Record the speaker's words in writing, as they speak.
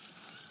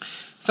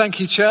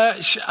Thank you,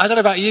 church. I don't know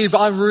about you,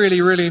 but I'm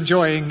really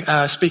enjoying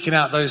speaking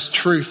out those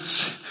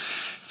truths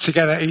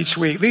together each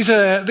week. These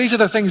are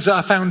the things that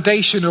are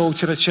foundational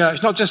to the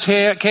church, not just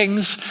here at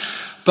King's,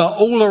 but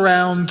all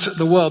around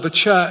the world, the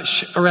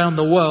church around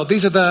the world.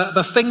 These are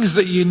the things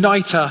that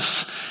unite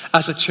us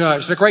as a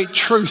church, the great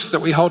truths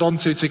that we hold on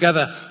to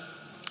together.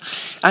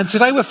 And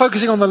today we're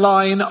focusing on the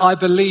line, I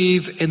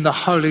believe in the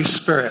Holy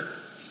Spirit.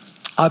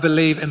 I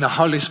believe in the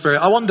Holy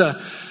Spirit. I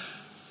wonder,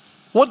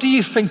 what do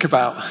you think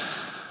about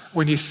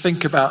when you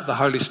think about the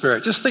Holy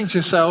Spirit? Just think to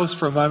yourselves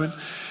for a moment.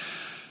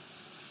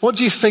 What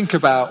do you think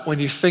about when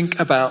you think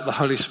about the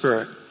Holy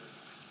Spirit?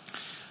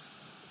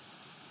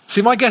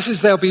 See, my guess is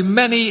there'll be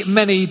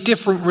many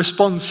different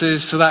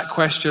responses to that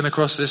question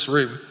across this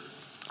room.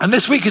 And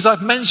this week, as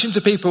I've mentioned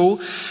to people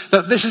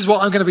that this is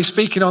what I'm going to be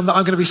speaking on, that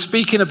I'm going to be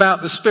speaking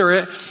about the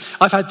Spirit,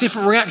 I've had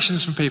different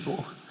reactions from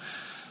people.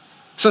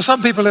 So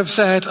some people have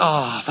said,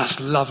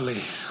 that's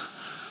lovely.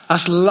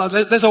 That's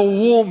lovely. There's a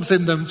warmth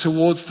in them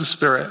towards the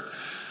Spirit.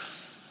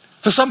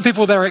 For some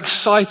people, they're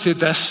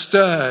excited, they're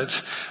stirred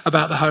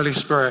about the Holy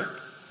Spirit.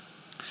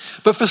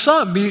 But for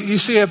some, you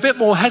see a bit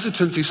more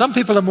hesitancy. Some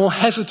people are more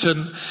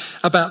hesitant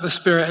about the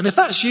Spirit. And if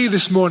that's you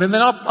this morning,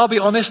 then I'll be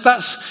honest,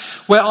 that's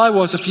where I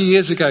was a few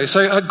years ago.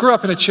 So I grew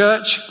up in a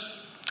church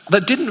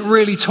that didn't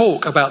really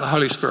talk about the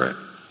Holy Spirit.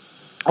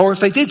 Or if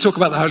they did talk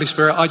about the Holy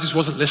Spirit, I just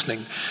wasn't listening,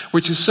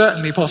 which is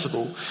certainly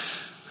possible.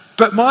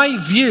 But my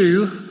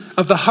view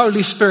of the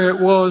Holy Spirit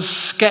was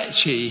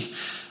sketchy,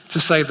 to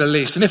say the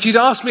least. And if you'd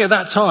asked me at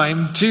that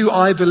time, do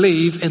I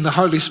believe in the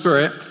Holy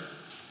Spirit?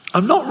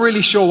 I'm not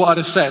really sure what I'd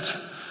have said.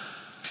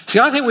 See,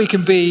 I think we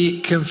can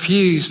be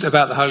confused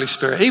about the Holy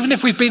Spirit. Even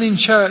if we've been in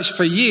church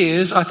for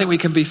years, I think we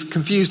can be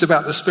confused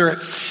about the Spirit.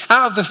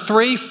 Out of the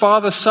three,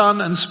 Father, Son,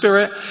 and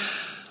Spirit,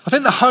 I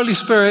think the Holy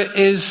Spirit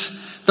is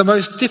the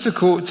most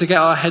difficult to get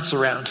our heads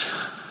around.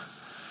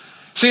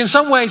 See, in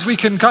some ways we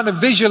can kind of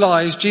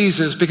visualize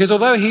Jesus because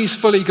although he's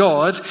fully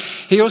God,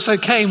 he also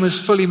came as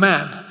fully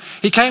man.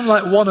 He came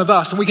like one of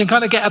us, and we can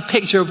kind of get a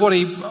picture of what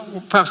he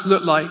perhaps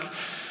looked like.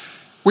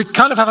 We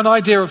kind of have an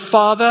idea of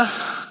Father,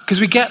 because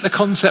we get the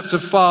concept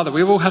of Father.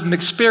 We've all had an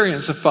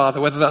experience of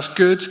Father, whether that's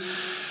good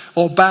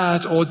or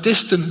bad or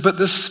distant. But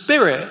the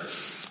Spirit,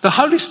 the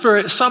Holy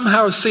Spirit,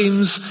 somehow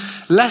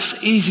seems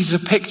less easy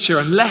to picture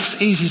and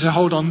less easy to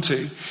hold on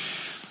to.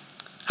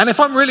 And if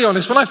I'm really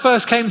honest, when I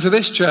first came to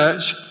this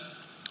church,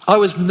 I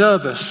was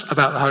nervous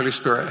about the Holy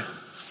Spirit.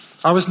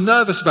 I was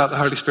nervous about the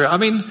Holy Spirit. I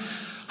mean,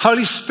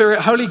 Holy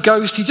Spirit, Holy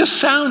Ghost, he just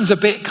sounds a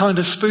bit kind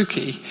of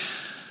spooky.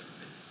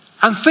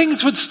 And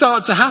things would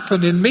start to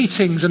happen in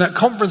meetings and at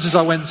conferences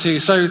I went to.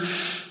 So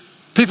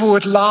people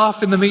would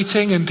laugh in the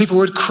meeting and people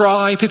would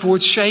cry, people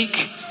would shake,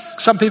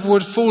 some people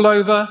would fall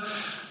over.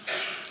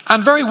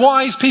 And very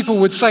wise people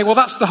would say, well,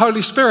 that's the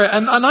Holy Spirit.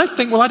 And I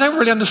think, well, I don't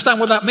really understand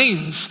what that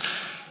means.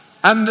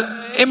 And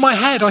in my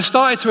head, I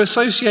started to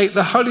associate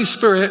the Holy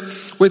Spirit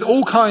with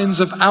all kinds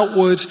of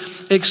outward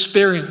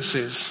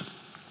experiences.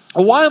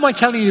 Well, why am I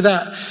telling you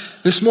that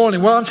this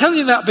morning? Well, I'm telling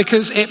you that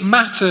because it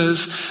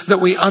matters that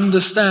we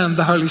understand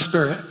the Holy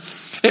Spirit.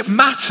 It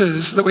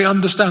matters that we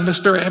understand the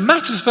Spirit. It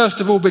matters,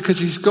 first of all, because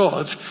he's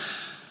God.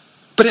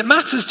 But it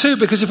matters too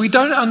because if we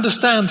don't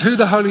understand who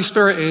the Holy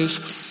Spirit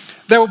is,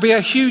 there will be a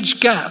huge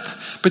gap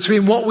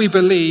between what we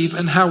believe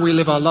and how we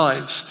live our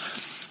lives.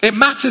 It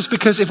matters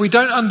because if we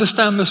don't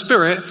understand the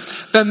Spirit,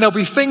 then there'll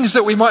be things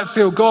that we might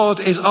feel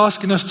God is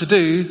asking us to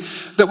do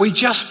that we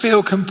just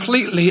feel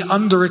completely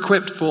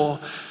under-equipped for.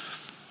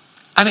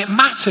 And it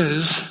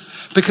matters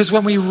because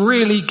when we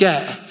really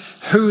get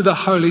who the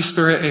Holy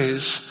Spirit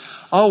is,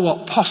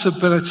 what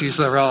possibilities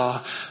there are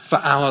for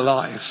our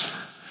lives.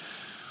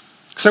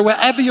 So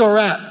wherever you're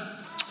at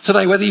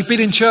today, whether you've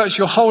been in church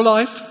your whole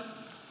life,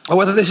 or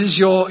whether this is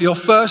your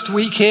first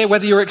week here,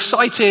 whether you're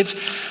excited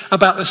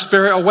about the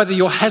Spirit, or whether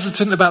you're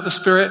hesitant about the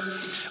Spirit,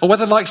 or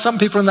whether like some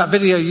people in that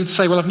video you'd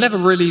say, well, I've never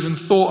really even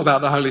thought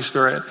about the Holy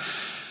Spirit.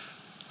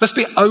 Let's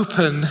be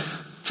open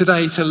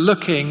today to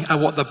looking at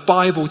what the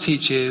Bible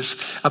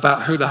teaches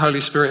about who the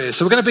Holy Spirit is.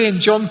 So we're going to be in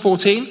John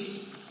 14.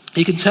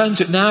 You can turn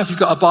to it now if you've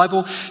got a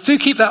Bible. Do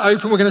keep that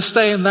open. We're going to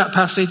stay in that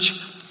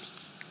passage.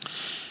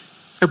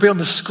 It'll be on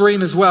the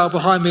screen as well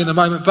behind me in a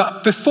moment.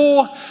 But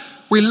before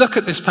we look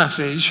at this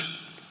passage,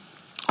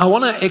 I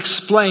want to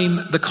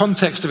explain the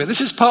context of it.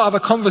 This is part of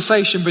a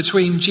conversation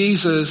between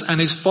Jesus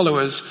and his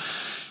followers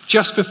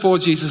just before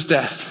Jesus'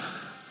 death.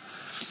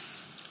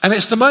 And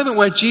it's the moment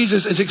where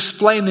Jesus is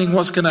explaining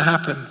what's going to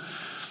happen.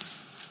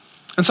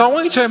 And so I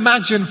want you to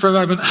imagine for a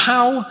moment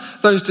how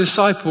those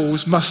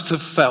disciples must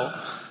have felt.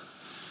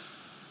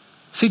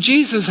 See,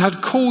 Jesus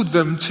had called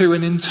them to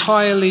an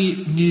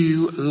entirely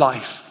new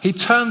life. He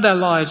turned their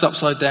lives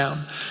upside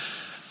down.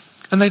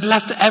 And they'd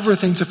left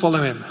everything to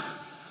follow him.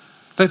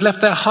 They'd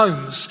left their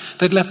homes,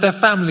 they'd left their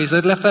families,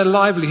 they'd left their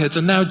livelihoods.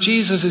 And now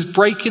Jesus is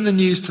breaking the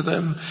news to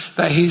them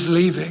that he's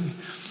leaving.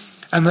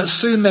 And that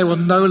soon they will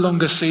no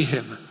longer see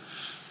him.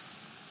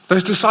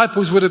 Those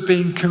disciples would have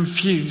been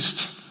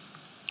confused.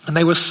 And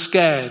they were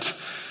scared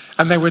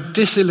and they were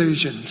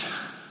disillusioned.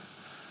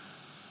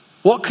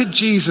 What could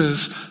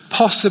Jesus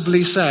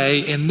possibly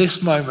say in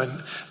this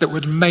moment that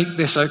would make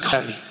this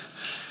okay?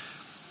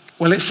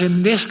 Well, it's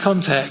in this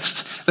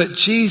context that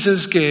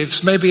Jesus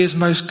gives maybe his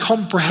most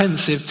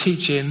comprehensive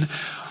teaching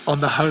on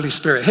the Holy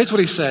Spirit. Here's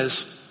what he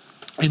says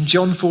in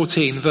John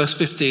 14, verse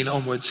 15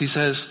 onwards. He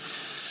says,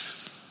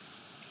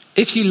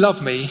 "If you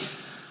love me,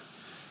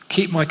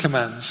 keep my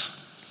commands.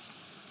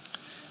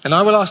 And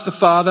I will ask the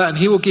Father, and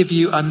he will give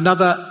you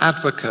another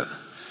advocate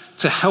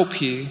to help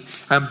you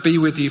and be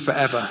with you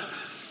forever,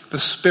 the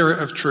Spirit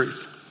of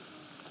truth.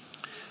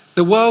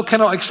 The world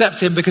cannot accept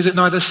him because it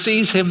neither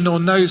sees him nor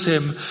knows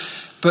him,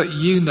 but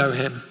you know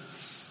him,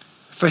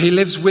 for he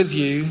lives with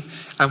you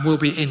and will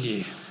be in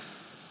you.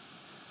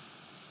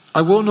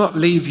 I will not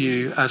leave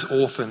you as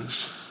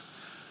orphans.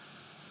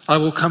 I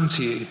will come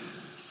to you.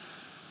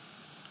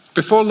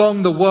 Before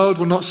long, the world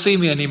will not see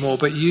me anymore,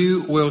 but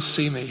you will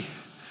see me.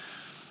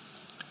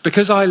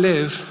 Because I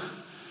live,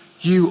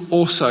 you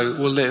also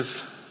will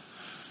live.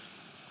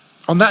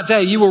 On that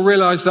day, you will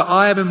realize that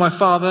I am in my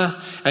Father,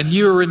 and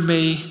you are in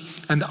me,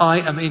 and I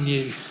am in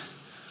you.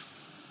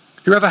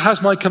 Whoever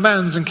has my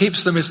commands and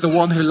keeps them is the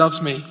one who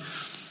loves me.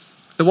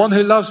 The one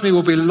who loves me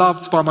will be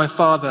loved by my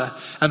Father,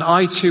 and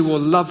I too will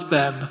love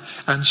them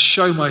and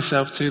show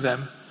myself to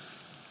them."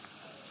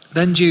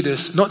 Then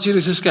Judas, not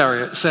Judas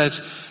Iscariot, said,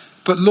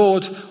 "But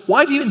Lord,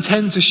 why do you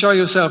intend to show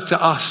yourself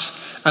to us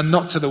and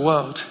not to the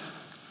world?"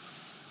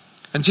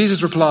 And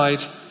Jesus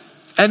replied,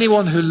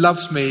 "Anyone who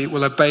loves me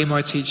will obey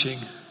my teaching.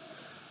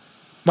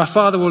 My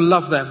Father will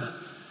love them,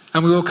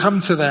 and we will come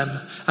to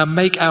them and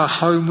make our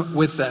home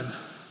with them.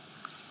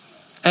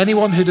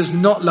 Anyone who does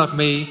not love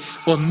me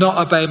will not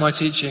obey my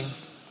teaching.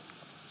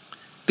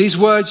 These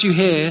words you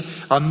hear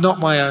are not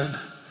my own.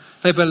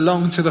 They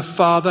belong to the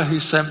Father who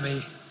sent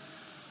me.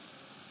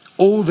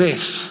 All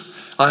this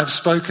I have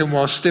spoken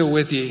while still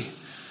with you.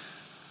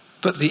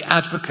 But the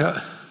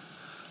Advocate,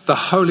 the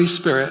Holy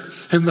Spirit,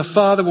 whom the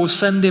Father will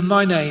send in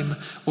my name,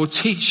 will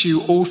teach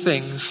you all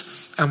things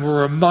and will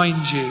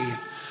remind you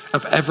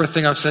of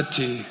everything I've said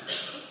to you.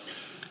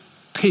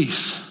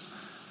 Peace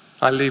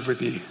I leave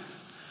with you.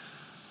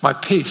 My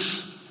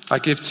peace I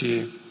give to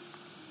you.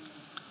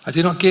 I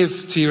do not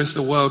give to you as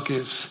the world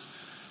gives.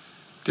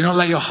 Do not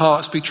let your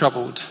hearts be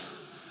troubled,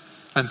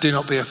 and do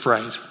not be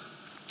afraid."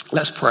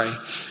 Let's pray.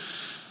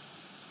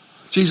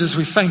 Jesus,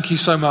 we thank you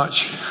so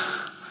much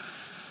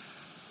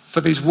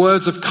for these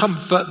words of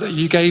comfort that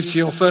you gave to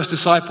your first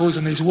disciples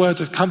and these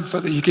words of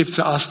comfort that you give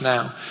to us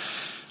now.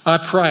 I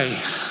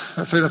pray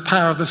that through the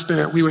power of the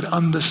Spirit we would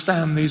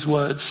understand these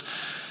words,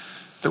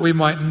 that we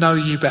might know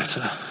you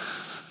better.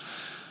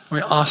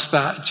 We ask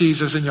that,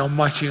 Jesus, in your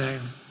mighty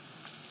name.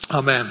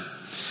 Amen.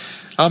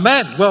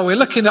 Amen. Well, we're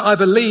looking at I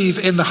believe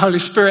in the Holy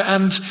Spirit,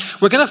 and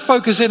we're going to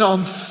focus in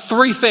on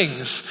three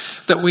things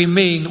that we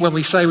mean when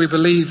we say we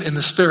believe in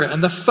the Spirit.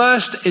 And the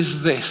first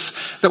is this,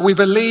 that we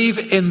believe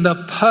in the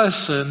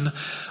person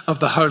of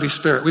the Holy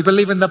Spirit. We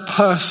believe in the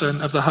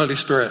person of the Holy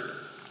Spirit.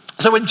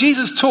 So when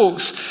Jesus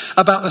talks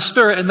about the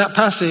Spirit in that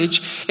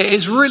passage, it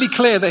is really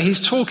clear that he's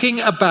talking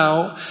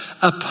about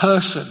a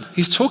person.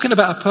 He's talking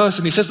about a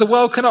person. He says the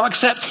world cannot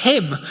accept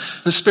him,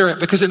 the Spirit,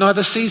 because it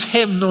neither sees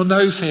him nor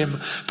knows him,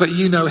 but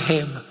you know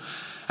him.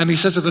 And he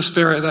says of the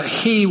Spirit that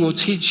he will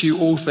teach you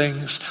all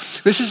things.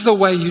 This is the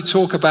way you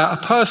talk about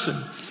a person.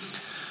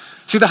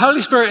 See, the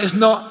Holy Spirit is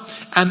not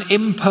an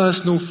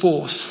impersonal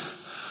force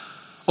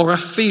or a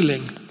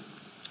feeling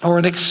or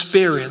an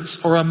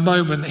experience or a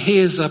moment. He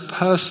is a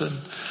person.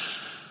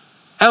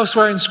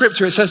 Elsewhere in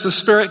Scripture, it says the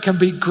Spirit can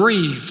be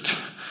grieved,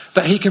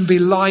 that he can be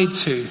lied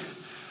to,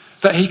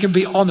 that he can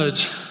be honored,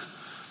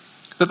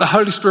 that the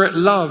Holy Spirit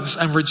loves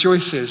and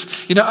rejoices.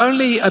 You know,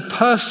 only a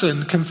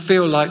person can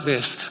feel like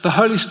this. The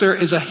Holy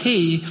Spirit is a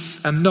he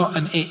and not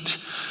an it.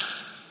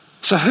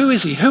 So who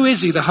is he? Who is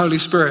he, the Holy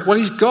Spirit? Well,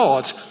 he's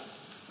God.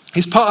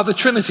 He's part of the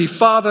Trinity,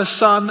 Father,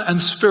 Son, and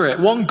Spirit.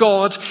 One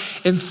God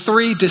in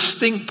three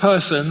distinct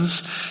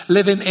persons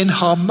living in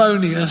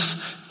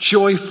harmonious,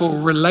 joyful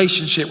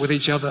relationship with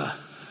each other.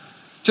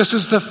 Just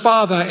as the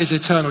Father is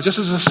eternal, just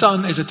as the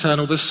Son is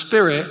eternal, the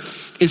Spirit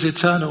is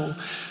eternal.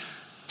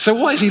 So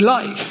what is he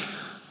like?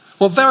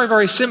 Well, very,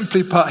 very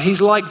simply put,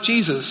 he's like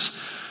Jesus.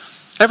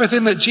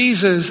 Everything that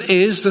Jesus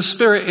is, the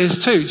Spirit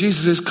is too.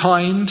 Jesus is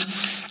kind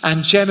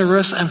and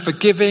generous and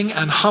forgiving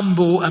and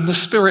humble, and the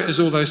Spirit is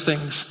all those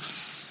things.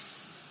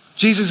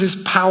 Jesus is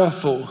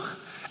powerful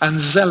and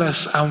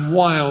zealous and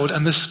wild,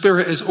 and the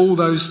Spirit is all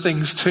those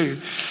things too.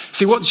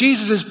 See, what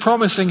Jesus is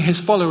promising his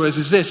followers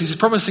is this. He's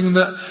promising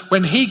that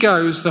when he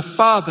goes, the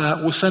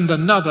Father will send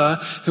another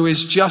who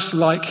is just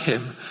like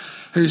him,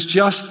 who's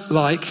just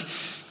like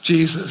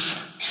Jesus.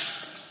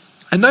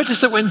 And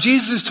notice that when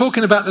Jesus is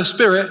talking about the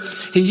Spirit,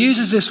 he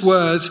uses this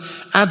word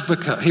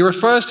advocate. He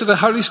refers to the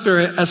Holy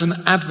Spirit as an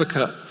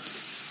advocate.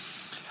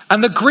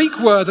 And the Greek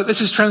word that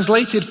this is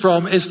translated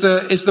from is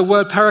the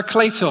word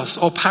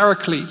parakletos or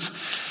paraclete.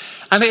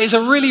 And it is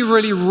a really,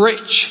 really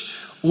rich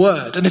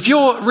word. And if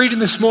you're reading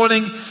this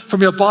morning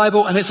from your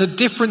Bible and it's a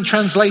different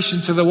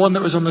translation to the one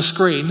that was on the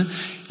screen,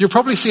 you'll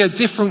probably see a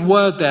different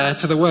word there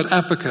to the word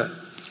advocate.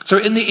 So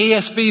in the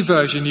ESV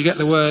version, you get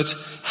the word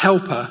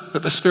helper,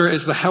 that the Spirit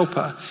is the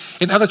helper.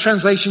 In other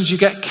translations, you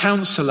get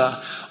counselor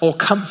or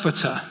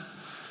comforter.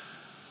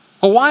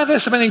 Well, why are there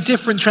so many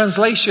different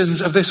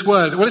translations of this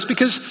word? Well, it's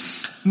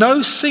because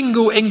no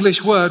single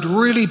English word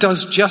really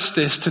does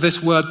justice to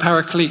this word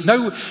paraclete.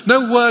 No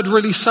word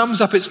really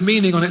sums up its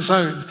meaning on its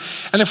own.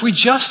 And if we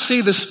just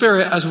see the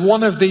Spirit as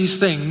one of these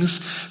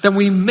things, then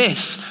we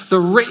miss the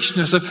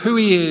richness of who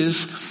he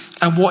is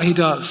and what he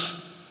does.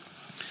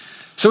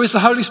 So is the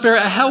Holy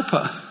Spirit a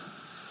helper?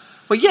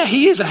 Well, yeah,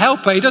 he is a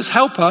helper. He does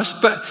help us,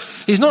 but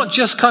he's not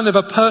just kind of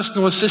a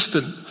personal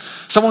assistant,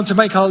 someone to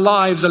make our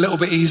lives a little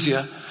bit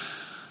easier.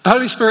 The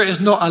Holy Spirit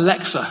is not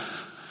Alexa.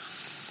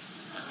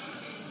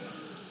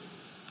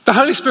 The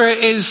Holy Spirit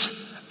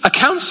is a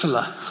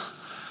counselor.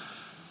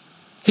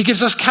 He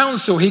gives us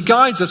counsel, he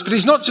guides us, but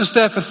he's not just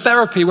there for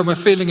therapy when we're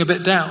feeling a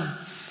bit down.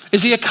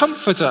 Is he a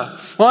comforter?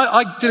 Well,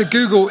 I did a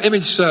Google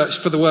image search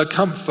for the word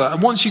comfort,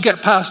 and once you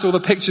get past all the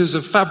pictures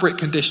of fabric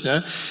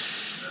conditioner,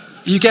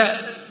 you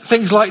get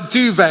things like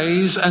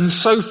duvets and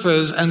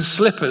sofas and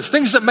slippers,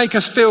 things that make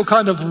us feel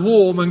kind of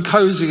warm and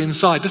cozy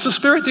inside. Does the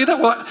Spirit do that?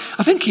 Well,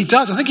 I think he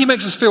does. I think he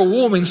makes us feel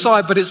warm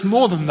inside, but it's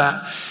more than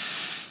that.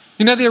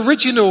 You know, the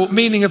original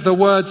meaning of the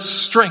word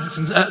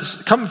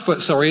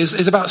comfort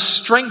is about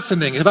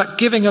strengthening. It's about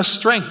giving us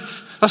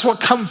strength. That's what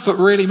comfort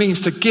really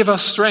means, to give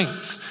us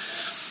strength.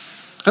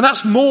 And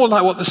that's more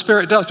like what the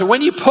Spirit does. But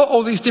when you put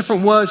all these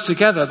different words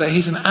together, that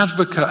he's an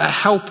advocate, a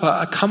helper,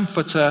 a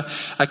comforter,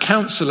 a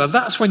counselor,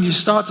 that's when you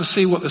start to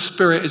see what the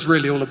Spirit is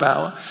really all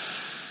about.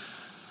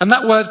 And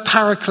that word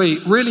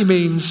paraclete really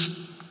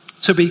means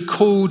to be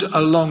called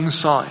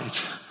alongside.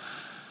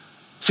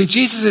 See,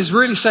 Jesus is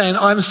really saying,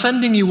 I'm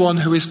sending you one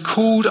who is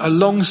called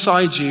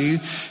alongside you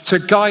to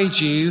guide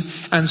you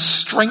and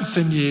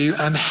strengthen you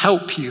and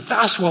help you.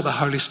 That's what the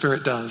Holy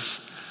Spirit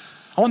does.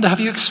 I wonder, have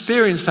you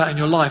experienced that in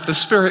your life? The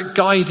Spirit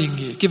guiding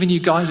you, giving you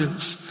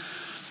guidance.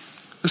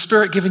 The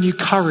Spirit giving you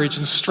courage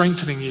and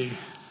strengthening you.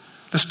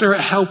 The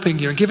Spirit helping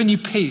you and giving you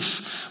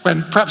peace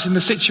when perhaps in the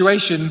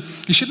situation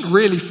you shouldn't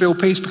really feel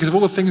peace because of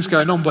all the things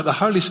going on, but the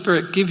Holy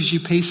Spirit gives you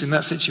peace in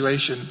that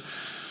situation.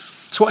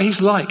 It's what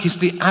he's like. He's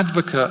the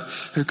advocate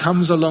who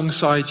comes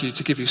alongside you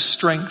to give you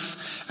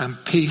strength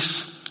and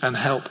peace and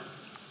help.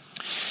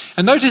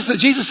 And notice that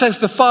Jesus says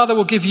the Father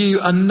will give you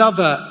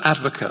another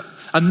advocate.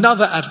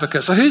 Another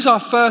advocate. So who's our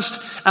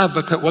first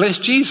advocate? Well, it's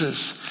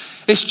Jesus.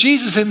 It's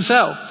Jesus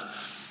himself.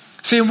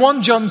 See, in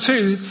 1 John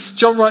 2,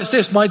 John writes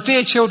this, "My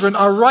dear children,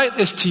 I write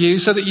this to you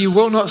so that you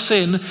will not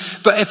sin.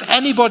 But if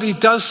anybody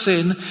does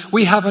sin,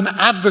 we have an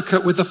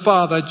advocate with the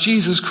Father,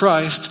 Jesus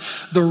Christ,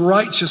 the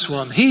righteous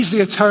one." He's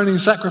the atoning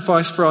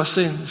sacrifice for our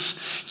sins.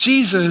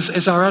 Jesus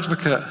is our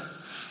advocate.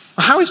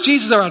 How is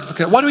Jesus our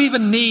advocate? Why do we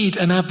even need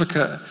an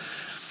advocate?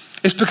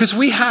 It's because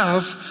we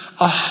have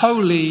a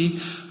holy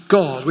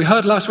God. We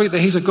heard last week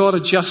that he's a God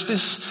of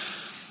justice.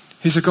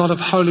 He's a God of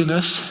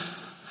holiness.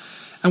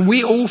 And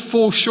we all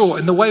fall short.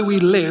 In the way we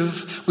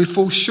live, we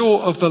fall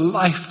short of the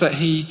life that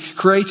he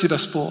created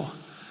us for.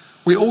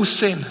 We all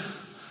sin.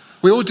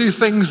 We all do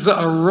things that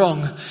are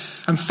wrong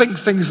and think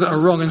things that are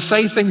wrong and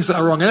say things that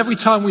are wrong. And every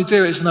time we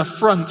do, it's an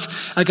affront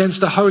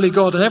against a holy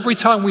God. And every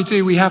time we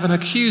do, we have an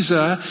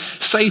accuser,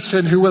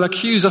 Satan, who will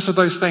accuse us of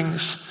those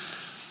things.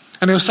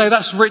 And he'll say,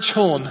 "That's Rich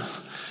Horn.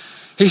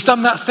 He's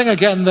done that thing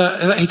again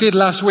that he did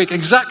last week.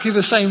 Exactly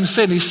the same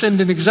sin. He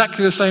sinned in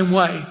exactly the same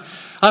way."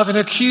 I have an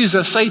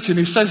accuser, Satan,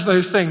 who says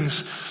those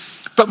things.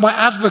 But my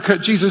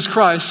advocate, Jesus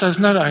Christ, says,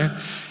 no,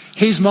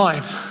 he's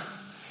mine.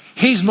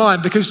 He's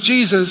mine because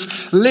Jesus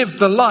lived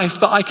the life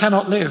that I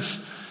cannot live.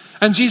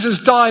 And Jesus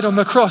died on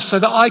the cross so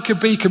that I could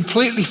be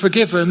completely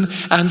forgiven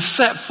and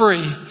set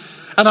free.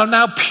 And I'm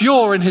now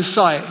pure in his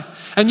sight.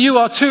 And you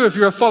are too if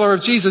you're a follower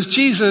of Jesus.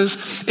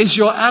 Jesus is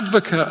your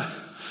advocate.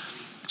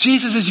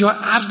 Jesus is your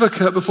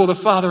advocate before the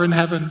Father in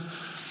heaven.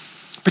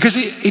 Because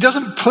he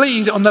doesn't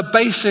plead on the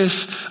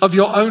basis of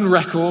your own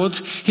record.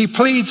 He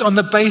pleads on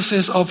the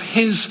basis of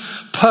his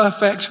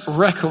perfect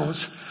record.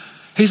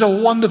 He's a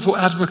wonderful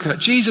advocate.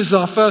 Jesus is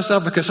our first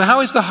advocate. So how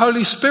is the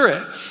Holy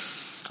Spirit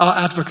our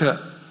advocate?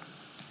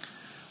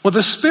 Well,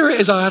 the Spirit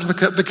is our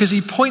advocate because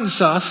he points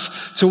us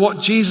to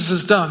what Jesus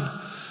has done.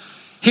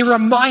 He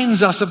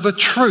reminds us of the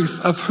truth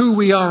of who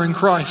we are in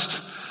Christ.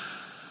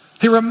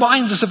 He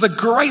reminds us of the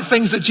great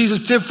things that Jesus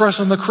did for us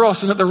on the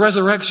cross and at the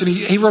resurrection.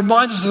 He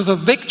reminds us of the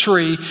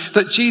victory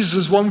that Jesus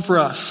has won for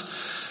us.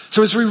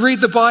 So as we read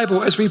the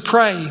Bible, as we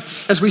pray,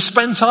 as we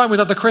spend time with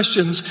other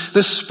Christians,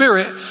 the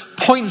Spirit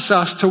points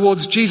us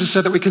towards Jesus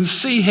so that we can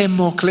see him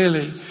more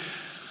clearly.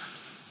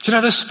 Do you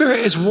know, the Spirit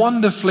is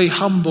wonderfully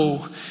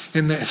humble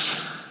in this.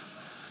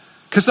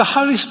 Because the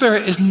Holy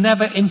Spirit is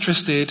never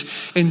interested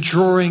in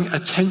drawing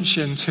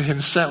attention to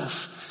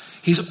himself.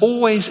 He's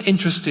always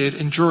interested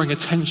in drawing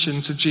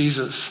attention to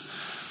Jesus.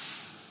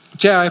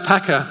 J.I.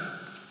 Packer,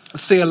 a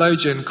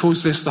theologian,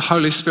 calls this the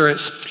Holy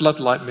Spirit's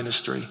floodlight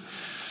ministry.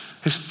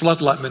 His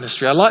floodlight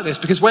ministry. I like this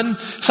because when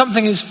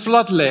something is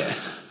floodlit,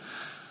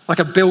 like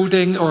a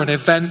building or an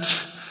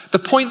event, the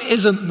point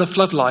isn't the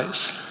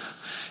floodlights.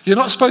 You're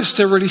not supposed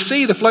to really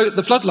see the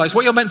floodlights.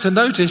 What you're meant to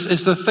notice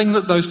is the thing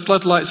that those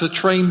floodlights are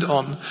trained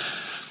on.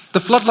 The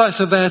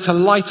floodlights are there to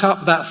light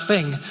up that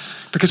thing,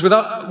 because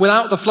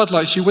without the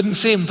floodlights, you wouldn't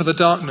see him for the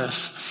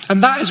darkness.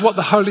 And that is what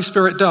the Holy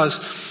Spirit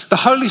does. The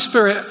Holy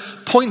Spirit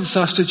points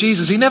us to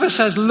Jesus. He never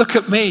says, look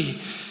at me.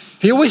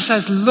 He always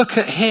says, look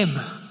at him.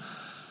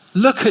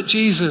 Look at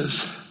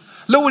Jesus.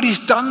 Look what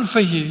he's done for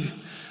you.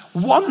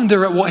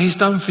 Wonder at what he's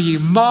done for you.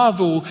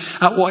 Marvel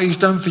at what he's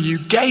done for you.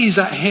 Gaze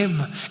at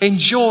him.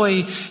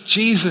 Enjoy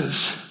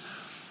Jesus.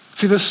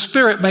 See, the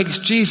Spirit makes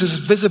Jesus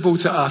visible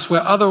to us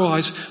where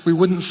otherwise we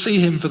wouldn't see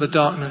him for the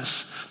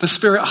darkness. The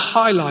Spirit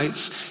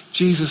highlights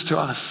Jesus to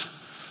us.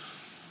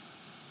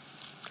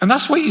 And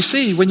that's what you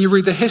see when you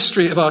read the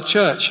history of our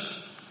church.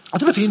 I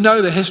don't know if you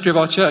know the history of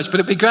our church, but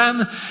it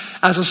began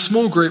as a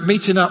small group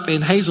meeting up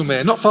in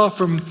Hazelmere, not far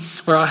from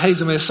where our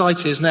Hazelmere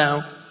site is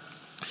now.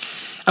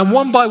 And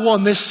one by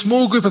one, this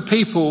small group of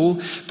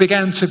people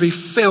began to be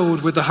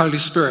filled with the Holy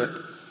Spirit.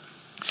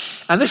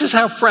 And this is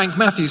how Frank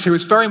Matthews, who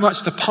was very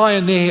much the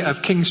pioneer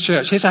of King's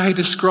Church, here's how he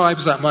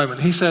describes that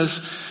moment. He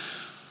says,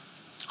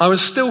 I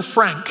was still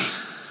Frank,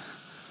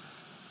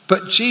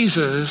 but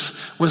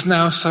Jesus was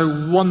now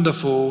so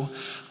wonderful,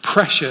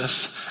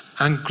 precious,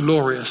 and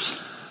glorious.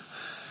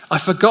 I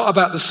forgot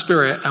about the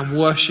Spirit and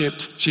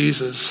worshipped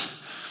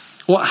Jesus.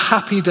 What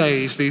happy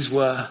days these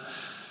were.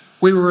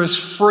 We were as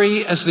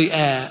free as the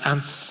air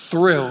and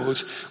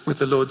thrilled with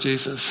the Lord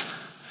Jesus.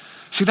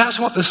 See, that's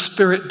what the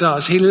Spirit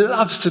does. He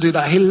loves to do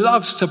that. He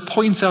loves to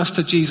point us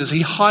to Jesus.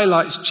 He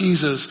highlights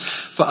Jesus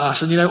for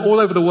us. And all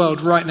over the world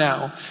right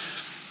now,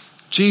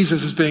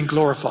 Jesus is being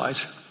glorified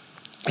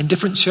in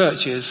different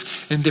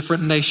churches, in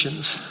different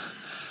nations.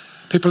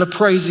 People are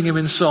praising him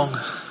in song.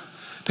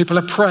 People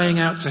are praying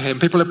out to him.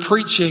 People are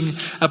preaching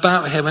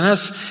about him. And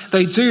as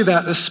they do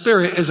that, the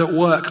Spirit is at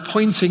work,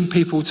 pointing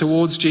people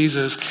towards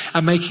Jesus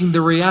and making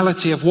the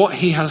reality of what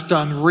he has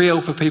done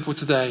real for people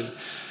today.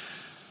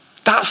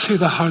 That's who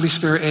the Holy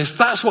Spirit is.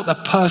 That's what the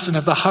person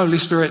of the Holy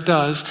Spirit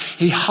does.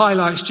 He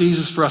highlights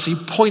Jesus for us. He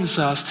points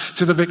us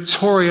to the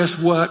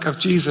victorious work of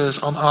Jesus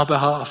on our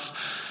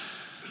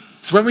behalf.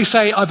 So when we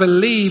say, I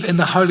believe in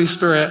the Holy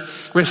Spirit,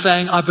 we're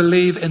saying, I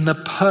believe in the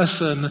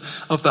person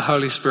of the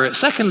Holy Spirit.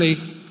 Secondly,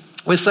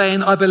 we're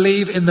saying, I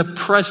believe in the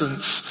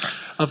presence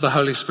of the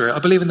Holy Spirit. I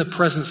believe in the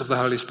presence of the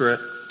Holy Spirit.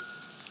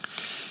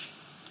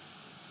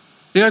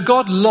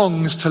 God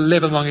longs to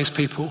live among his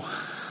people.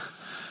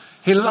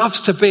 He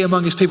loves to be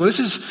among his people. This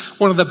is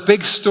one of the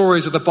big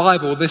stories of the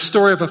Bible, this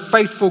story of a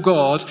faithful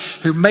God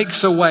who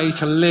makes a way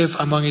to live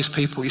among his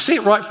people. You see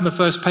it right from the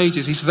first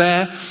pages. He's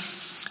there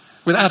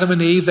with Adam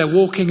and Eve. They're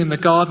walking in the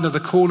garden of the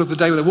cool of the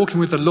day. They're walking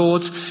with the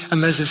Lord,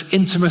 and there's this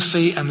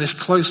intimacy and this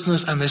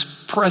closeness and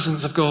this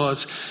presence of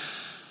God.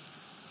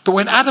 But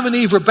when Adam and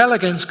Eve rebel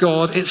against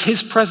God, it's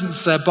his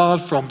presence they're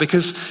barred from,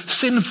 because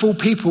sinful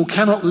people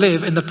cannot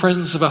live in the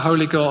presence of a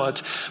holy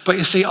God. But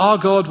you see, our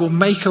God will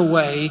make a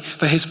way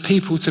for his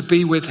people to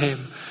be with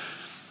him.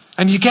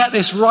 And you get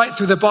this right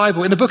through the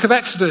Bible. In the book of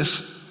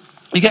Exodus,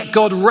 you get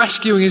God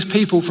rescuing his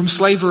people from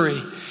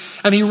slavery.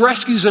 And he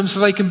rescues them so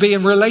they can be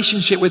in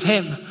relationship with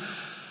him.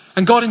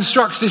 And God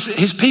instructs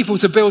his people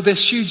to build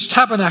this huge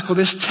tabernacle,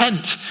 this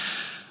tent,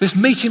 this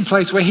meeting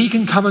place where he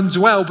can come and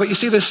dwell. But you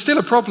see, there's still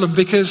a problem,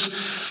 because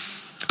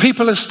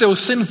people are still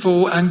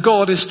sinful and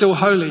God is still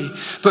holy.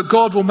 But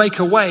God will make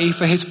a way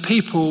for his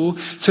people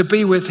to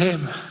be with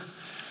him.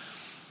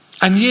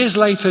 And years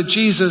later,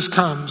 Jesus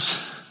comes.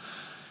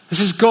 This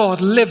is God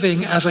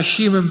living as a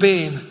human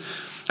being.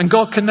 And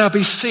God can now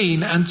be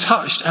seen and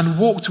touched and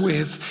walked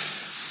with.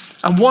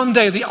 And one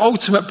day the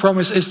ultimate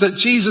promise is that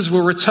Jesus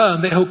will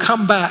return, that he'll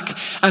come back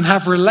and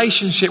have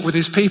relationship with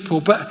his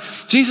people. But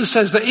Jesus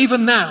says that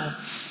even now,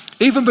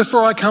 even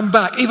before I come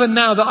back, even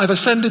now that I've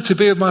ascended to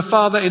be with my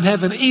Father in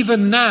heaven,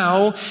 even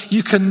now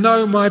you can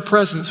know my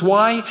presence.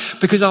 Why?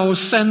 Because I will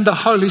send the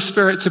Holy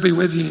Spirit to be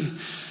with you.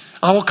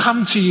 I will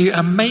come to you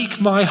and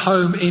make my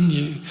home in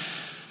you.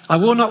 I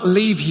will not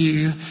leave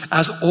you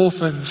as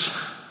orphans.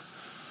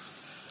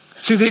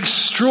 See, the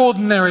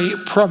extraordinary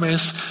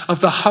promise of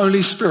the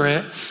Holy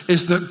Spirit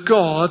is that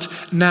God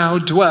now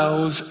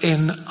dwells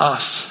in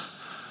us.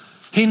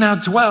 He now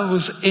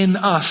dwells in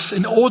us,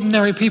 in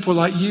ordinary people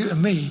like you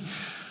and me.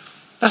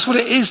 That's what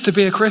it is to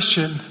be a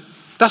Christian.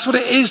 That's what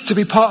it is to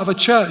be part of a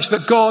church,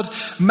 that God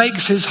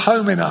makes his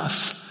home in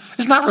us.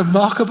 Isn't that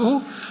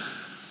remarkable?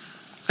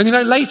 And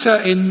later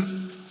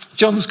in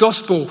John's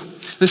Gospel,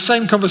 the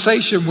same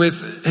conversation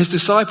with his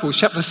disciples,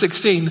 chapter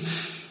 16,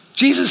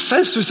 Jesus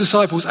says to his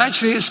disciples,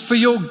 actually, it's for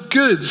your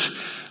good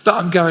that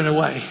I'm going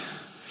away.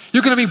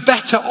 You're going to be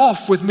better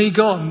off with me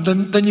gone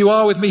than you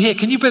are with me here.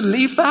 Can you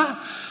believe that?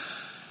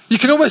 You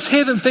can almost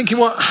hear them thinking,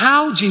 well,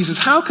 how, Jesus?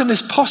 How can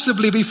this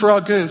possibly be for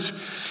our good?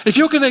 If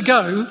you're going to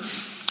go,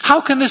 how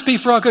can this be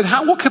for our good?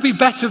 What could be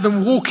better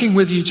than walking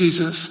with you,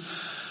 Jesus?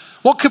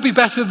 What could be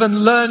better than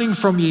learning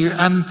from you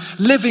and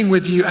living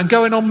with you and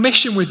going on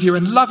mission with you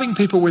and loving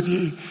people with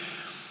you?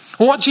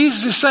 Well, what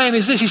Jesus is saying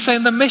is this. He's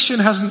saying the mission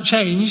hasn't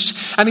changed.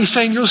 And he's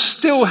saying you'll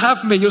still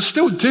have me. You'll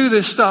still do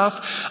this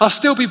stuff. I'll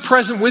still be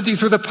present with you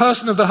through the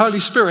person of the Holy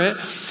Spirit.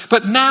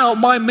 But now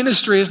my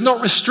ministry is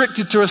not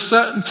restricted to a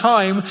certain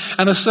time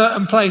and a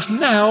certain place.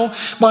 Now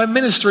my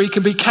ministry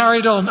can be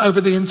carried on over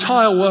the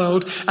entire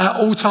world at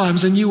all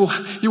times. And you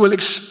will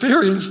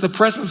experience the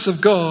presence of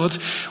God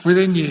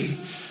within you.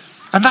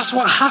 And that's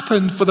what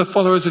happened for the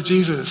followers of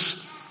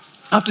Jesus.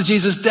 After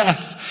Jesus'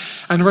 death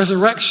and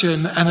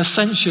resurrection and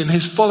ascension,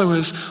 his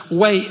followers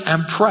wait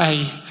and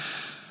pray.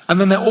 And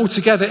then they're all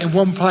together in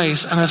one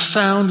place, and a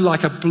sound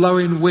like a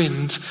blowing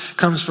wind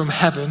comes from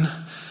heaven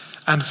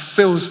and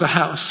fills the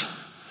house.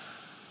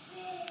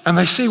 And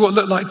they see what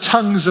look like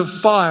tongues of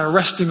fire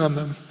resting on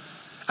them.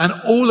 And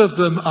all of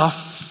them are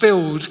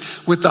filled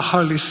with the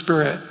Holy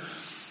Spirit.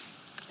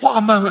 What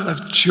a moment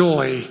of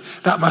joy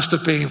that must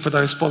have been for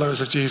those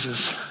followers of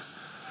Jesus.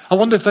 I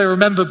wonder if they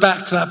remember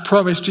back to that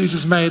promise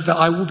Jesus made that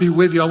I will be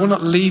with you. I will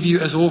not leave you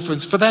as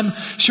orphans. For them,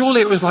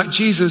 surely it was like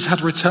Jesus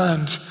had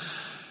returned.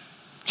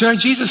 Do you know,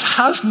 Jesus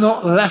has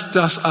not left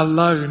us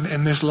alone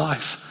in this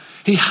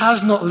life. He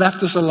has not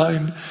left us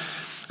alone.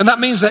 And that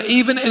means that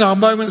even in our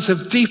moments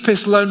of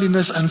deepest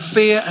loneliness and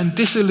fear and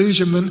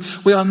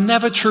disillusionment, we are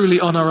never truly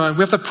on our own.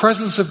 We have the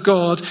presence of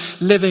God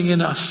living in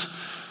us.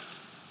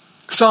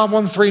 Psalm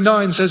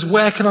 139 says,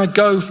 "Where can I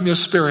go from your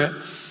spirit?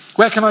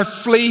 Where can I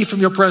flee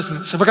from your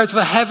presence? If I go to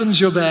the heavens,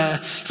 you're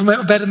there. If I make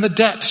my bed in the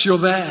depths, you're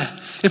there.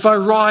 If I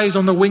rise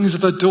on the wings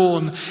of the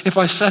dawn, if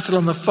I settle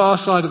on the far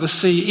side of the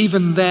sea,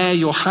 even there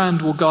your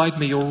hand will guide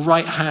me, your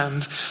right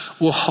hand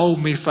will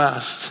hold me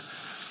fast."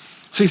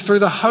 See, through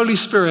the Holy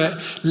Spirit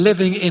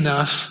living in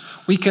us,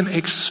 we can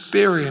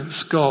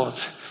experience God.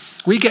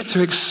 We get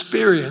to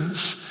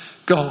experience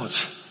God.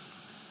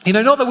 You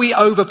know, not that we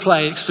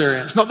overplay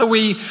experience, not that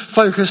we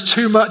focus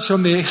too much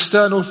on the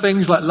external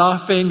things like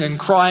laughing and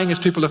crying as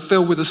people are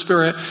filled with the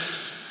Spirit,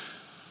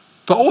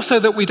 but also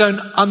that we don't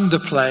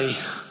underplay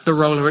the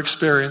role of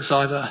experience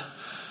either.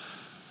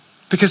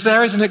 Because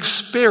there is an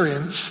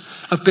experience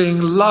of being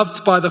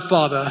loved by the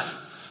Father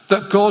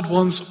that God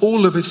wants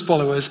all of his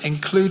followers,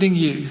 including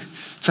you,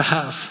 to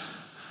have.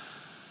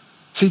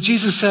 See,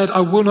 Jesus said,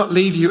 "I will not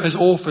leave you as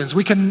orphans."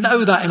 We can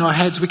know that in our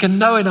heads. We can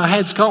know in our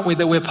heads, can't we,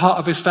 that we're part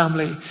of his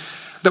family,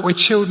 that we're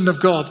children of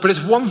God. But it's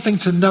one thing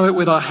to know it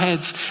with our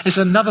heads. It's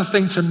another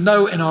thing to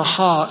know in our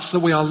hearts that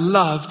we are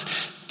loved,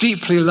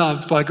 deeply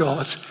loved by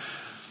God.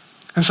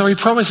 And so he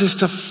promises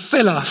to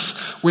fill us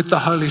with the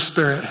Holy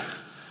Spirit.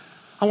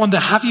 I wonder,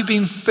 have you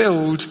been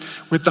filled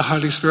with the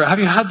Holy Spirit? Have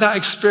you had that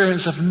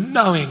experience of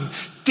knowing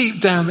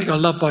deep down that you're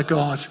loved by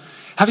God?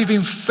 Have you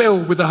been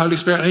filled with the Holy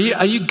Spirit?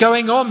 Are you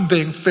going on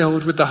being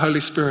filled with the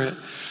Holy Spirit?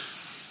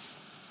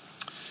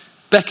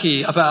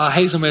 Becky, up at our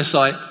Hazelmere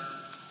site,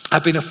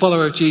 had been a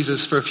follower of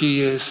Jesus for a few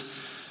years,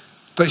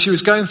 but she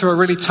was going through a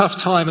really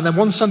tough time. And then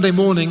one Sunday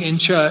morning in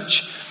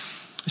church,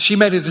 she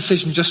made a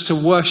decision just to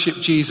worship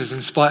Jesus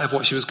in spite of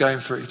what she was going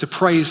through, to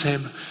praise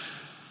him.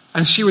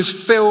 And she was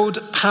filled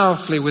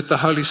powerfully with the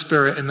Holy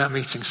Spirit in that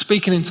meeting,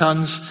 speaking in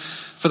tongues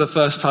for the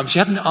first time. She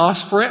hadn't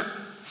asked for it.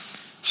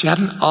 She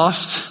hadn't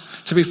asked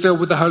to be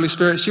filled with the Holy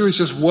Spirit. She was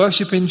just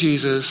worshiping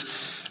Jesus,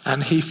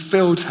 and he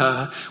filled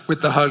her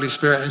with the Holy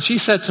Spirit. And she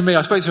said to me,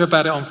 I spoke to her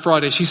about it on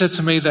Friday, she said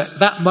to me that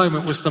that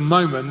moment was the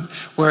moment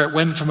where it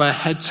went from her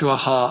head to her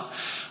heart,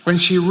 when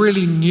she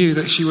really knew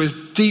that she was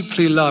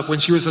deeply loved, when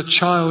she was a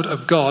child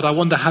of God. I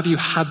wonder, have you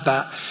had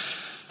that?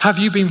 Have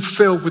you been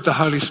filled with the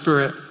Holy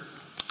Spirit?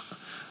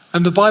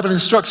 And the Bible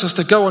instructs us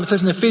to go on. It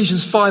says in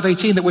Ephesians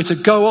 5:18 that we're to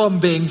go on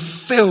being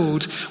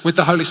filled with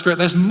the Holy Spirit.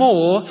 There's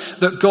more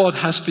that God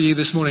has for you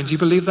this morning. Do you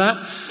believe that?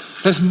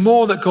 There's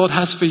more that God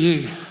has for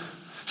you.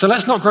 So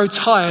let's not grow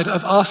tired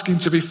of asking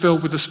to be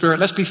filled with the Spirit.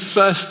 Let's be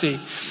thirsty.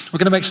 We're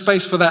going to make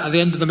space for that at the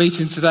end of the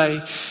meeting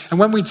today. And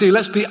when we do,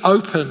 let's be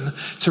open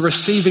to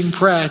receiving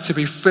prayer to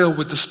be filled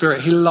with the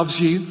Spirit. He loves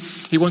you.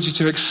 He wants you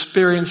to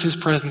experience his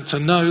presence, to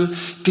know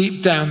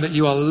deep down that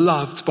you are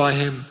loved by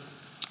him.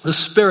 The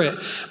Spirit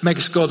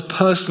makes God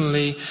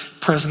personally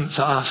present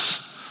to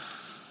us.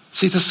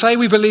 See, to say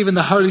we believe in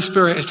the Holy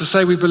Spirit is to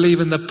say we believe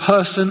in the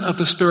person of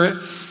the Spirit,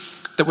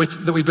 that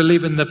we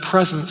believe in the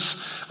presence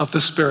of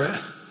the Spirit,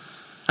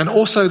 and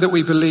also that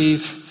we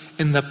believe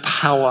in the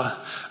power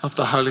of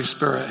the Holy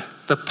Spirit.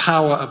 The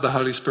power of the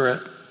Holy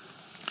Spirit.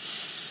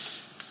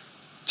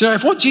 Do you know,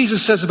 if what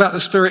Jesus says about the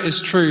Spirit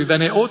is true,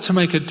 then it ought to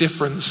make a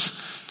difference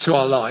to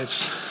our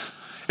lives.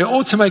 It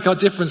ought to make a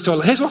difference to our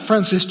lives. Here's what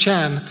Francis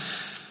Chan,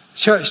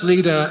 church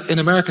leader in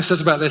America,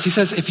 says about this. He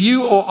says, if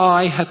you or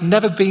I had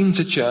never been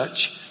to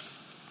church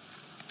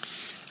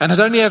and had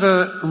only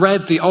ever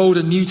read the Old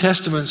and New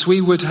Testaments,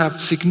 we would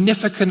have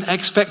significant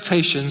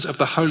expectations of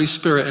the Holy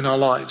Spirit in our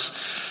lives.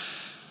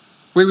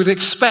 We would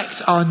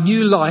expect our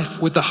new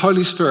life with the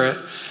Holy Spirit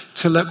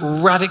to look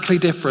radically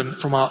different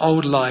from our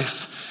old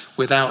life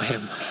without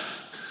him.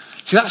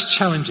 See, that's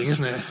challenging,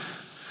 isn't it?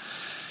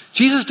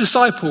 Jesus'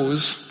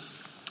 disciples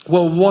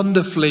were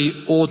wonderfully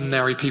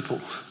ordinary people.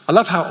 I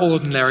love how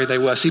ordinary they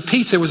were. See,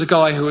 Peter was a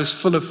guy who was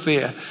full of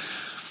fear.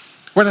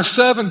 When a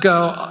servant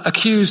girl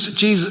accused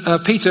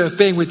Peter of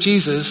being with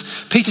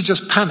Jesus, Peter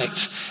just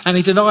panicked and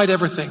he denied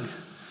everything.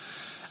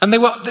 And they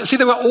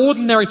were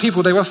ordinary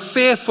people. They were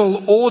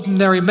fearful,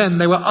 ordinary men.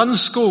 They were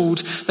unschooled,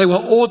 they were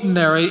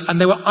ordinary, and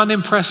they were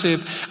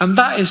unimpressive. And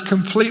that is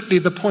completely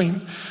the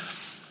point.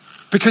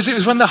 Because it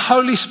was when the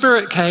Holy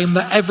Spirit came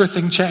that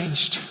everything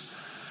changed.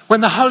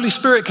 When the Holy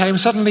Spirit came,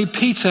 suddenly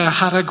Peter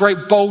had a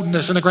great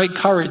boldness and a great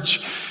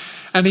courage.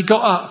 And he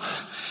got up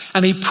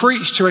and he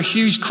preached to a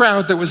huge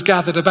crowd that was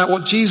gathered about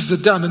what Jesus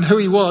had done and who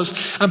he was.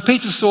 And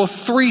Peter saw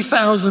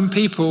 3,000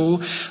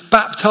 people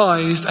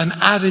baptized and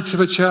added to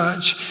the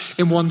church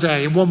in one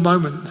day, in one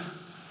moment.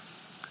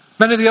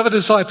 Many of the other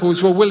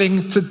disciples were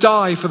willing to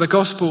die for the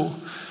gospel.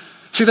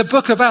 See, the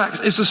book of Acts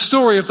is the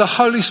story of the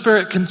Holy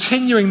Spirit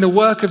continuing the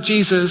work of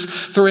Jesus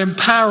through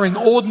empowering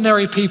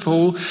ordinary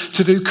people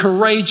to do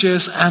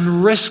courageous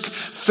and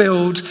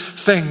risk-filled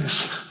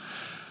things.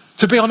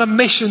 To be on a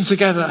mission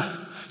together.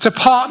 To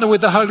partner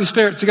with the Holy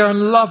Spirit to go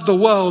and love the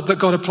world that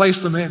God had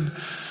placed them in.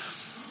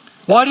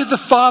 Why did the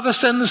Father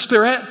send the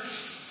Spirit?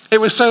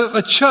 It was so that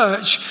the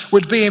church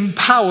would be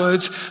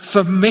empowered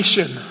for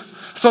mission.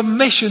 For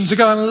mission to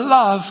go and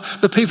love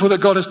the people that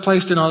God has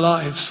placed in our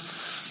lives.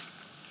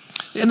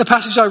 In the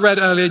passage I read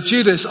earlier,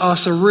 Judas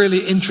asks a really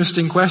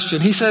interesting question.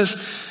 He says,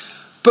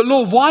 "But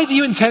Lord, why do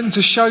you intend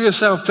to show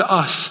yourself to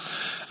us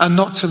and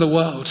not to the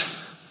world?"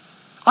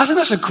 I think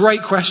that's a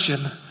great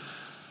question.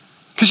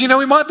 Because,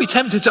 we might be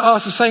tempted to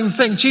ask the same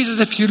thing. Jesus,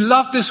 if you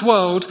love this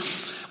world,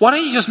 why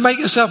don't you just make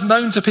yourself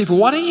known to people?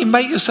 Why don't you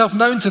make yourself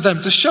known to them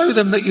to show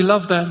them that you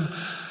love them?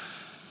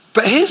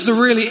 But here's the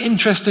really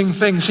interesting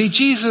thing. See,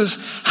 Jesus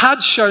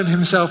had shown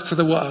himself to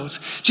the world.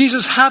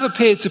 Jesus had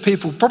appeared to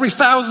people, probably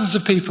thousands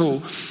of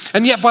people.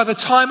 And yet by the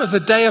time of the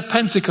day of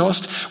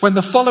Pentecost, when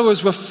the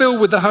followers were filled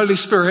with the Holy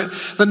Spirit,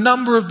 the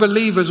number of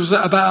believers was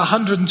at about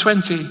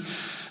 120.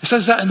 It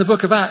says that in the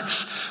book of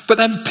Acts. But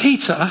then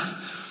Peter,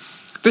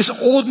 this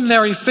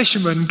ordinary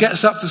fisherman,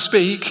 gets up to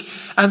speak,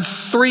 and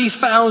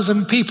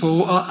 3,000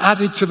 people are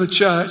added to the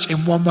church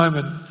in one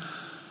moment.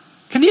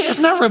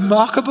 Isn't that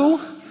remarkable?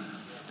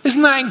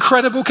 Isn't that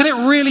incredible? Can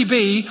it really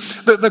be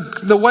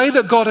that the way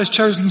that God has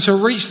chosen to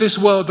reach this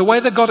world, the way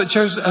that God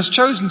has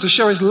chosen to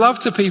show his love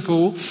to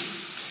people,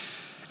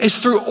 is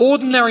through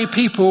ordinary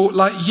people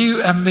like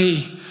you and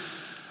me?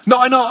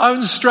 Not in our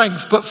own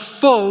strength, but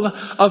full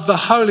of the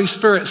Holy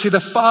Spirit. See, the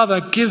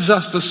Father gives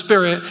us the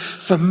Spirit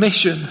for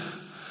mission.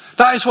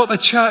 That is what the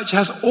church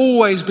has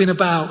always been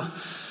about.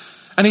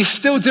 And he's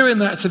still doing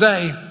that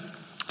today.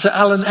 So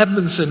Alan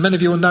Edmondson, many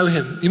of you will know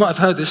him. You might have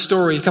heard this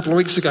story a couple of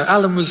weeks ago.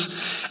 Alan was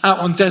out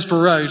on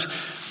Desborough Road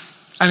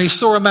and he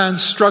saw a man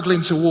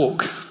struggling to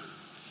walk.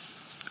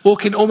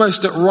 Walking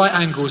almost at right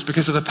angles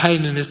because of the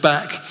pain in his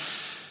back.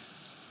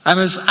 And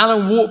as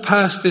Alan walked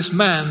past this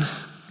man,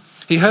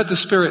 he heard the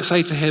Spirit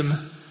say to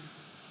him,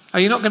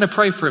 "Are you not going to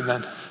pray for him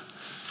then?"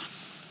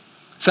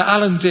 So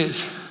Alan did.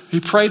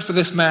 He prayed for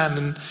this man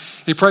and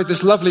he prayed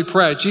this lovely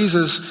prayer.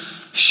 "Jesus,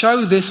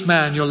 show this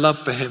man your love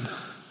for him.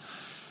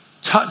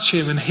 Touch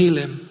him and heal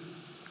him."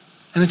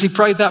 And as he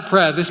prayed that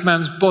prayer, this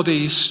man's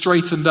body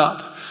straightened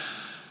up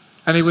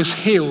and he was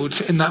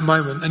healed in that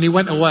moment. And he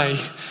went away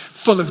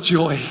full of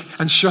joy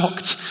and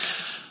shocked.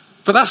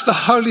 But that's the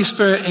Holy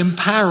Spirit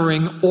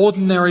empowering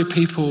ordinary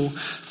people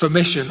for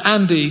mission.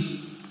 Andy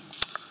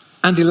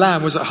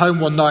Lamb was at home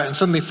one night and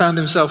suddenly found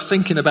himself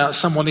thinking about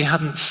someone he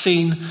hadn't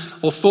seen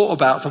or thought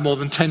about for more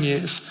than 10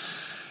 years.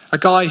 A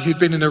guy who'd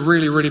been in a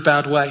really, really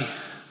bad way.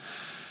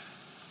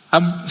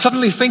 And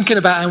suddenly thinking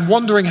about him,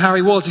 wondering how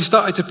he was, he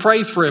started to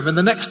pray for him. And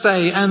the next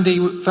day, Andy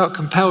felt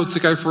compelled to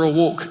go for a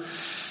walk.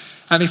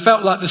 And he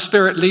felt like the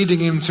Spirit leading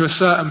him to a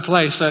certain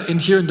place in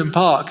Hughenden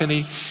Park. And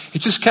he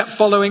just kept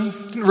following,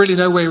 didn't really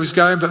know where he was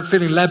going, but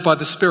feeling led by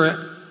the Spirit.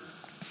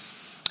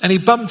 And he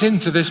bumped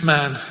into this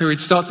man who he'd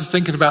started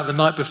thinking about the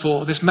night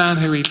before, this man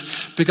who he'd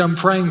begun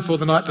praying for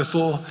the night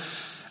before.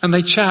 And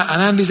they chat,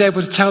 and Andy's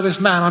able to tell this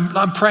man,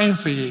 I'm praying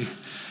for you.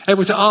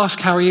 Able to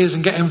ask how he is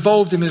and get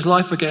involved in his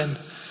life again.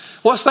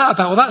 What's that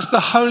about? Well, that's the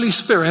Holy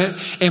Spirit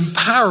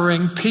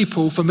empowering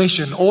people for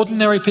mission.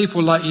 Ordinary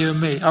people like you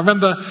and me. I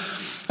remember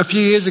a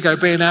few years ago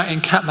being out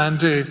in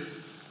Kathmandu,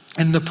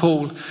 in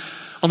Nepal,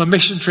 on a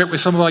mission trip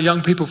with some of our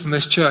young people from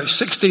this church,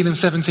 16 and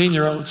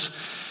 17-year-olds.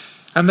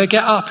 And they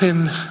get up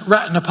in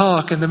Ratna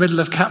Park in the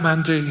middle of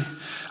Kathmandu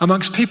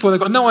amongst people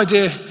they've got no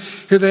idea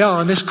who they are.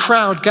 And this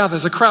crowd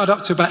gathers, a crowd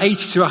up to about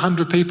 80 to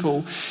 100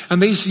 people.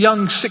 And these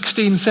young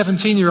 16,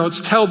 17-year-olds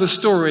tell the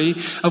story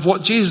of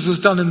what Jesus has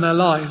done in their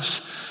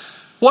lives.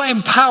 What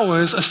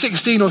empowers a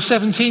 16 or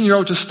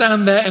 17-year-old to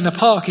stand there in a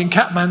park in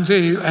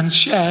Kathmandu and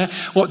share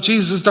what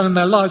Jesus has done in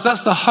their lives?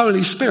 That's the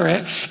Holy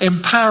Spirit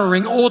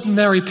empowering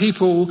ordinary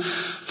people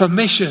for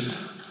mission.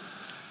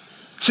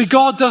 See,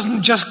 God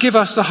doesn't just give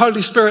us the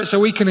Holy Spirit so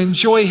we can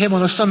enjoy him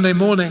on a Sunday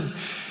morning.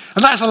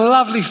 And that's a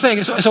lovely thing.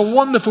 It's a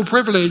wonderful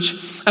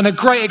privilege and a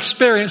great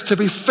experience to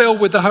be filled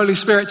with the Holy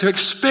Spirit, to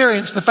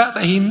experience the fact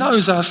that he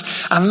knows us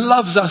and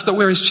loves us, that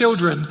we're his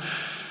children.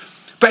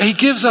 But he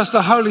gives us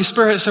the Holy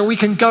Spirit so we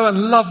can go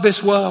and love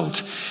this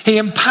world. He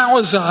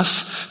empowers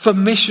us for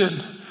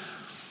mission.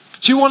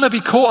 Do you want to be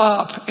caught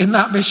up in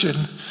that mission?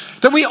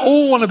 Don't we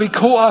all want to be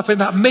caught up in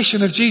that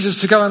mission of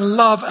Jesus to go and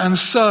love and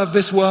serve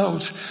this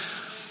world?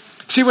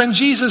 See, when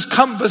Jesus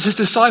comforts his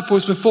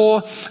disciples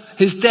before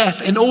his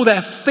death in all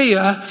their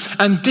fear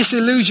and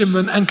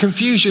disillusionment and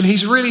confusion,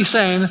 he's really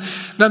saying,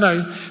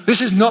 no,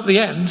 this is not the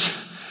end.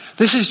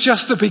 This is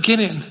just the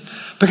beginning.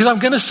 Because I'm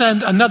going to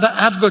send another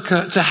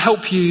advocate to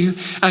help you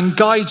and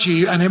guide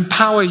you and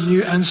empower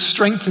you and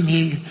strengthen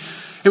you.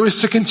 It was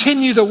to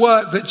continue the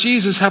work that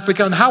Jesus had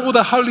begun. How will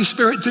the Holy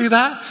Spirit do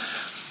that?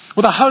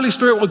 Well, the Holy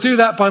Spirit will do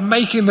that by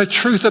making the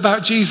truth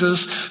about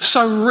Jesus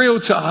so real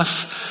to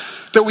us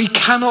that we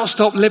cannot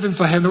stop living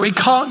for him, that we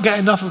can't get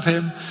enough of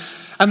him,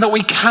 and that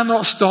we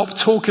cannot stop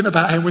talking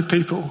about him with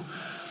people.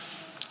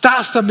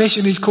 That's the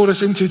mission he's called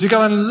us into, to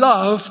go and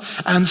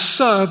love and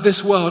serve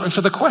this world. And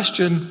so the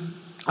question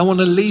I want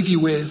to leave you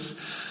with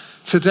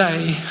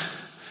today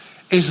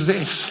is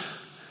this.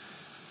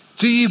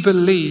 Do you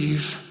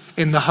believe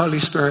in the Holy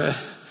Spirit?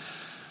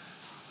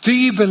 Do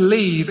you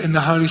believe in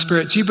the Holy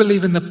Spirit? Do you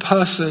believe in the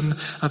person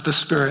of the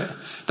Spirit?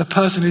 The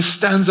person who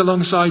stands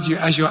alongside you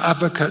as your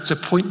advocate to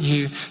point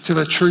you to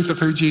the truth of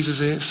who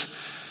Jesus is?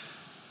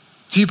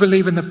 Do you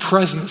believe in the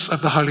presence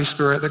of the Holy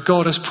Spirit, that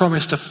God has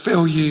promised to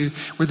fill you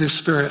with his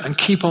Spirit and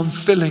keep on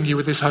filling you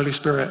with his Holy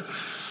Spirit?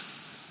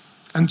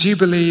 And do you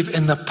believe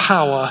in the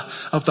power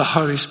of the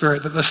Holy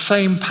Spirit, that the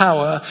same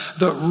power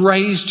that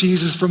raised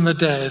Jesus from the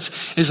dead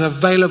is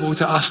available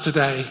to us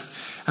today,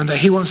 and that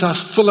he wants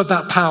us full of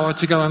that power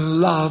to go and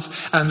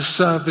love and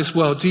serve this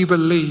world? Do you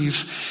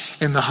believe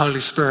in the Holy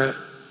Spirit?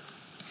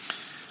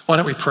 Why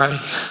don't we pray?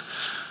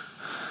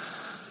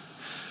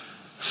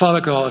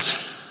 Father God,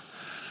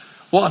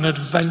 what an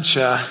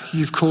adventure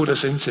you've called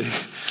us into.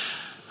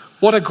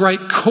 What a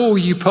great call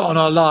you put on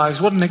our lives.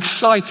 What an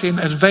exciting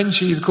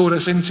adventure you've called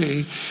us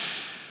into.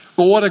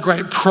 But what a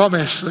great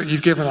promise that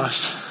you've given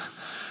us,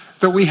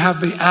 that we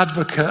have the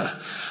advocate,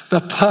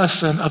 the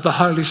person of the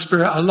Holy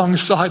Spirit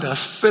alongside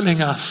us,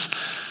 filling us,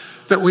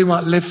 that we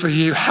might live for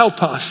you.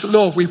 Help us,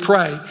 Lord, we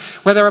pray.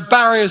 Where there are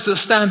barriers that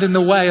stand in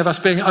the way of us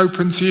being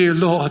open to you,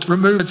 Lord,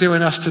 remove it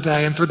in us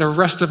today and for the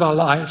rest of our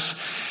lives.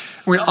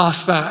 We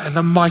ask that in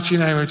the mighty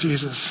name of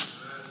Jesus.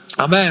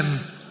 Amen.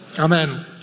 Amen.